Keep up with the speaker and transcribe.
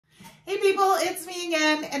people, it's me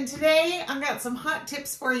again, and today I've got some hot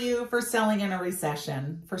tips for you for selling in a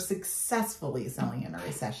recession, for successfully selling in a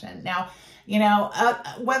recession. Now,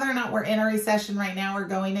 whether or not we're in a recession right now or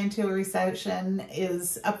going into a recession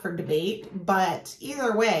is up for debate, but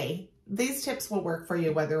either way, these tips will work for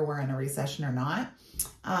you whether we're in a recession or not,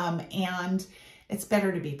 and it's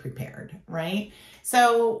better to be prepared, right?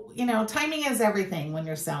 So, timing is everything when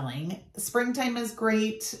you're selling. Springtime is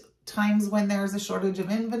great. Times when there's a shortage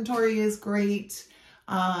of inventory is great.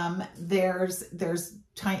 There's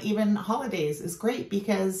time, even holidays is great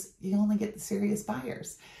because you only get the serious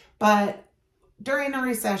buyers. But during a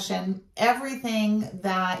recession, everything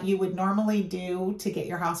that you would normally do to get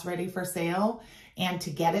your house ready for sale and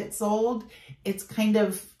to get it sold, it's kind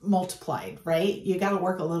of multiplied, right? You got to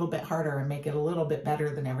work a little bit harder and make it a little bit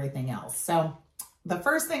better than everything else. So the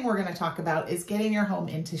first thing we're going to talk about is getting your home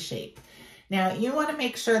into shape. Now, you want to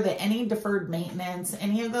make sure that any deferred maintenance,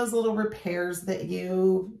 any of those little repairs that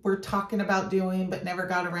you were talking about doing but never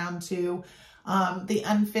got around to, the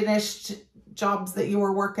unfinished jobs that you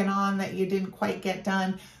were working on that you didn't quite get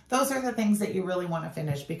done, those are the things that you really want to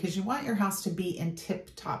finish because you want your house to be in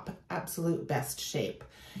tip-top, absolute best shape.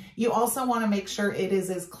 You also want to make sure it is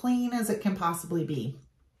as clean as it can possibly be.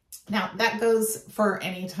 Now, that goes for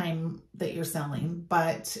any time that you're selling,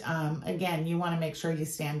 but again, you want to make sure you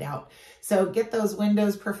stand out. So get those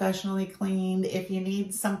windows professionally cleaned. If you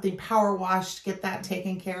need something power washed, get that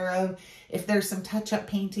taken care of. If there's some touch-up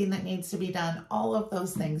painting that needs to be done, all of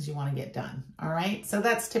those things you want to get done. All right, so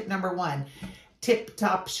that's tip number one.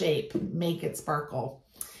 Tip-top shape, make it sparkle.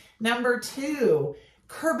 Number two,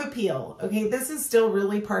 curb appeal. Okay, this is still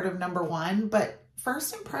really part of number one, but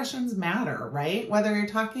first impressions matter, right? Whether you're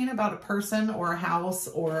talking about a person or a house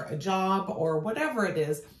or a job or whatever it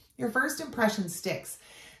is, your first impression sticks.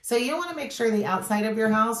 So you want to make sure the outside of your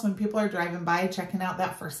house, when people are driving by, checking out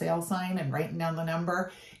that for sale sign and writing down the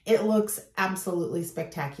number, it looks absolutely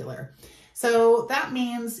spectacular. So that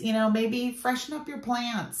means, maybe freshen up your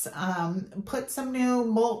plants, put some new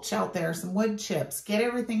mulch out there, some wood chips, get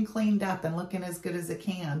everything cleaned up and looking as good as it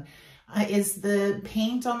can. Is the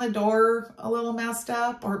paint on the door a little messed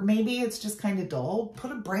up? Or maybe it's just kind of dull?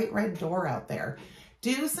 Put a bright red door out there.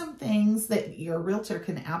 Do some things that your realtor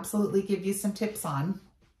can absolutely give you some tips on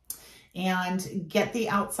and get the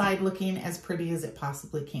outside looking as pretty as it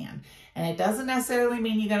possibly can. And it doesn't necessarily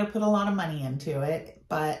mean you got to put a lot of money into it,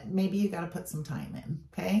 but maybe you got to put some time in,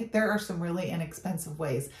 okay? There are some really inexpensive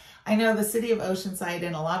ways. I know the city of Oceanside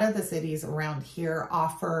and a lot of the cities around here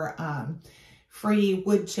offer free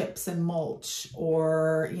wood chips and mulch,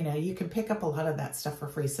 or, you can pick up a lot of that stuff for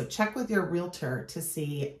free. So check with your realtor to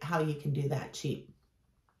see how you can do that cheap.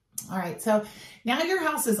 All right, so now your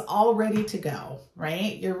house is all ready to go,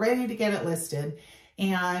 right? You're ready to get it listed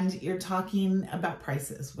and you're talking about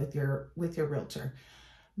prices with your realtor.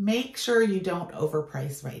 Make sure you don't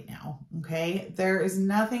overprice right now, okay? There is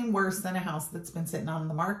nothing worse than a house that's been sitting on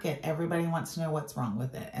the market. Everybody wants to know what's wrong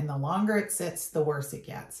with it. And the longer it sits, the worse it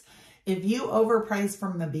gets. If you overprice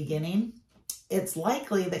from the beginning, it's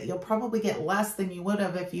likely that you'll probably get less than you would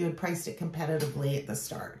have if you had priced it competitively at the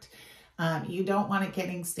start. You don't want it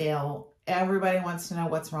getting stale. Everybody wants to know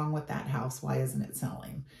what's wrong with that house. Why isn't it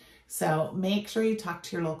selling? So make sure you talk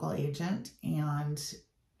to your local agent and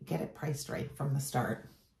get it priced right from the start.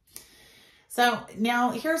 So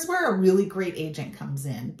now here's where a really great agent comes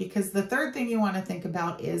in, because the third thing you want to think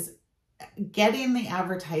about is getting the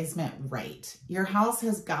advertisement right. Your house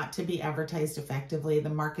has got to be advertised effectively. The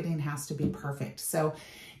marketing has to be perfect. So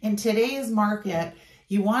in today's market,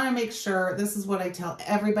 you want to make sure, this is what I tell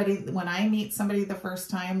everybody when I meet somebody the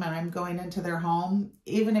first time and I'm going into their home,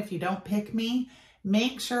 even if you don't pick me,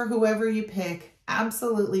 make sure whoever you pick,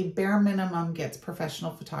 absolutely bare minimum, gets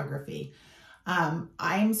professional photography.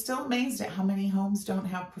 I'm still amazed at how many homes don't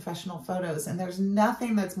have professional photos, and there's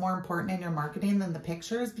nothing that's more important in your marketing than the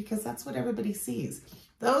pictures, because that's what everybody sees.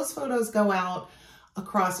 Those photos go out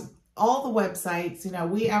across all the websites.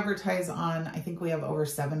 We advertise on, I think we have over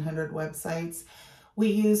 700 websites. We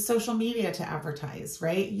use social media to advertise,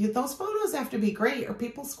 right? Those photos have to be great or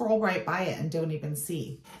people scroll right by it and don't even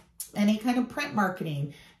see. Any kind of print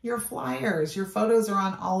marketing, your flyers, your photos are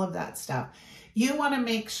on all of that stuff. You want to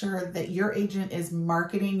make sure that your agent is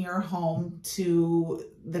marketing your home to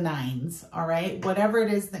the nines, all right? Whatever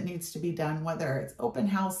it is that needs to be done, whether it's open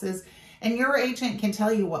houses, and your agent can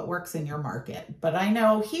tell you what works in your market. But I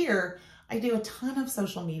know here, I do a ton of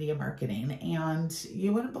social media marketing, and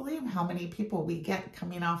you wouldn't believe how many people we get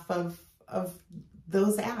coming off of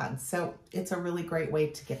those ads. So it's a really great way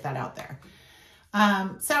to get that out there.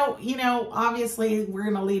 So, obviously we're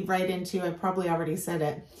going to lead right into, I probably already said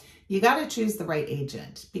it, You got to choose the right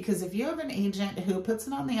agent, because if you have an agent who puts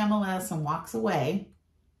it on the MLS and walks away,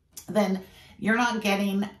 then you're not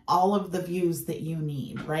getting all of the views that you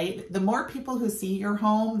need, right? The more people who see your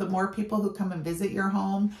home, the more people who come and visit your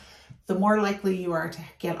home, the more likely you are to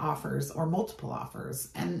get offers or multiple offers.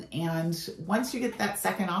 And once you get that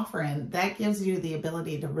second offer in, that gives you the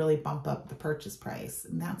ability to really bump up the purchase price.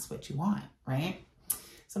 And that's what you want, right?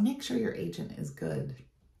 So make sure your agent is good,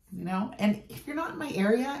 you know? And if you're not in my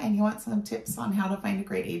area and you want some tips on how to find a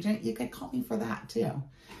great agent, you could call me for that too.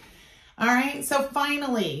 All right, so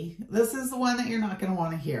finally, this is the one that you're not going to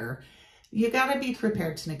want to hear. You got to be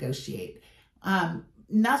prepared to negotiate.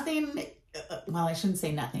 Nothing, well, I shouldn't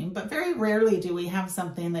say nothing, but very rarely do we have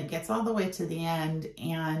something that gets all the way to the end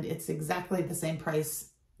and it's exactly the same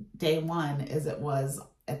price day one as it was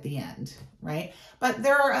at the end, right? But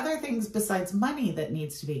there are other things besides money that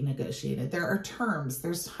needs to be negotiated. There are terms,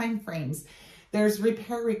 there's time frames, there's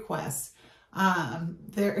repair requests.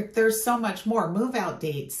 There's so much more. Move out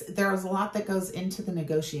dates. There's a lot that goes into the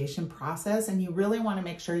negotiation process, and you really want to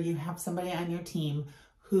make sure you have somebody on your team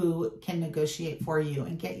who can negotiate for you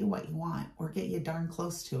and get you what you want, or get you darn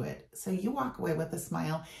close to it. So you walk away with a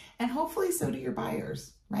smile, and hopefully so do your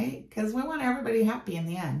buyers, right? Because we want everybody happy in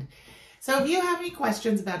the end. So if you have any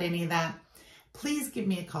questions about any of that, please give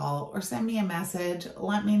me a call or send me a message.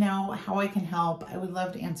 Let me know how I can help. I would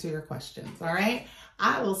love to answer your questions. All right.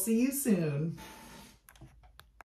 I will see you soon.